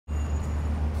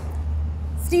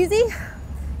Sneezy?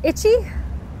 Itchy?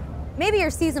 Maybe your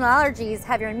seasonal allergies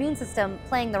have your immune system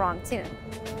playing the wrong tune.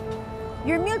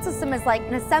 Your immune system is like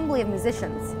an assembly of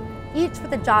musicians, each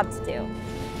with a job to do. And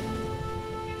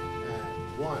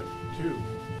 1, 2.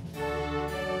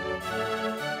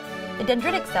 The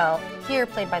dendritic cell, here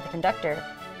played by the conductor,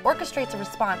 orchestrates a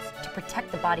response to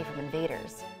protect the body from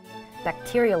invaders.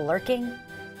 Bacterial lurking.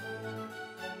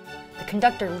 The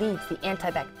conductor leads the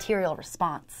anti-bacterial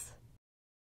response.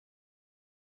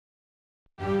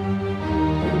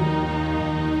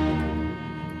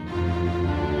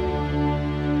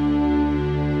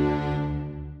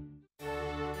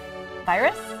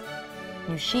 Virus,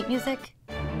 new sheet music,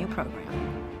 new program.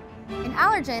 An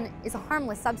allergen is a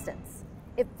harmless substance.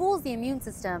 It fools the immune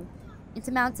system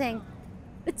into mounting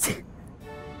an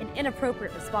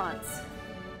inappropriate response.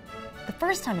 The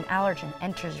first time an allergen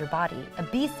enters your body, a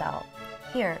B cell,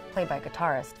 here played by a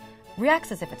guitarist,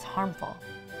 reacts as if it's harmful.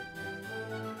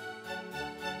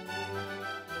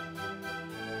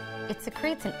 It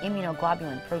secretes an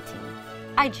immunoglobulin protein,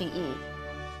 IgE,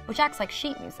 which acts like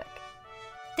sheet music.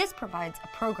 This provides a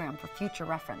program for future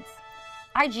reference.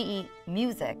 IgE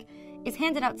music is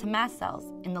handed out to mast cells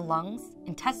in the lungs,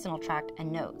 intestinal tract,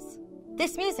 and nose.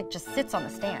 This music just sits on the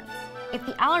stands. If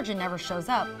the allergen never shows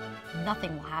up,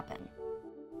 nothing will happen.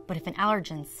 But if an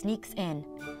allergen sneaks in,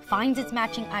 finds its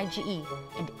matching IgE,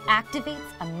 and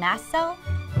activates a mast cell,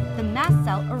 the mast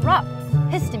cell erupts.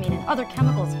 Histamine and other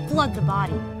chemicals flood the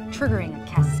body, triggering a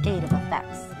cascade of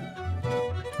effects.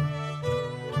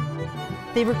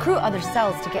 They recruit other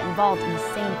cells to get involved in the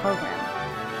same program.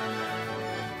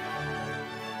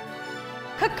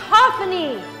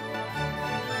 Cacophony!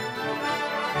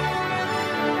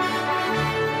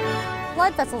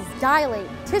 Blood vessels dilate,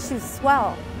 tissues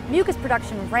swell, mucus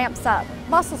production ramps up,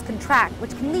 muscles contract,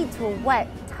 which can lead to a wet,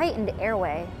 tightened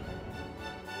airway.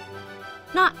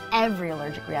 Not every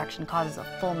allergic reaction causes a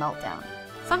full meltdown.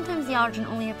 Sometimes the allergen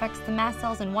only affects the mast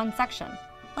cells in one section,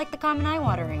 like the common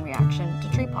eye-watering reaction to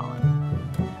tree pollen.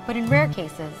 But in rare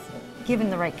cases, given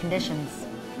the right conditions,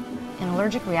 an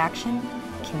allergic reaction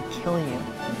can kill you.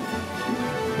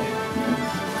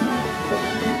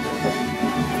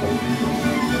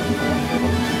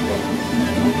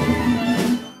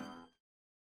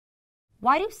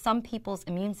 Why do some people's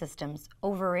immune systems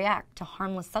overreact to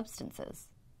harmless substances?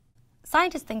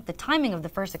 Scientists think the timing of the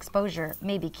first exposure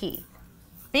may be key.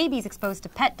 Babies exposed to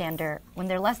pet dander when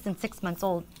they're less than 6 months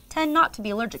old tend not to be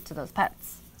allergic to those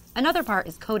pets. Another part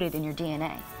is coded in your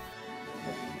DNA.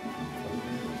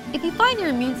 If you find your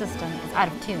immune system is out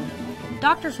of tune,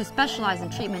 doctors who specialize in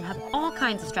treatment have all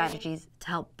kinds of strategies to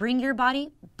help bring your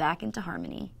body back into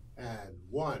harmony. And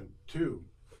 1, 2.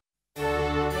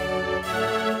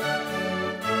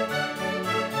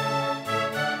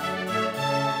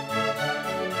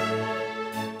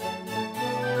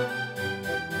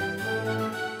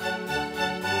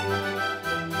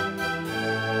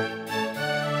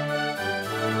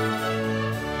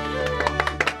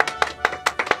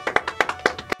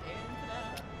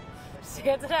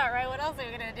 Dance it out, right? What else are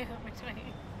we gonna do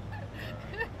between?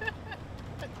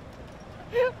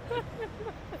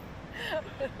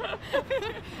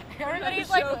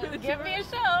 Everybody's like, give me a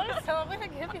show, so I'm gonna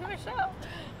give you a show.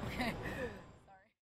 Okay.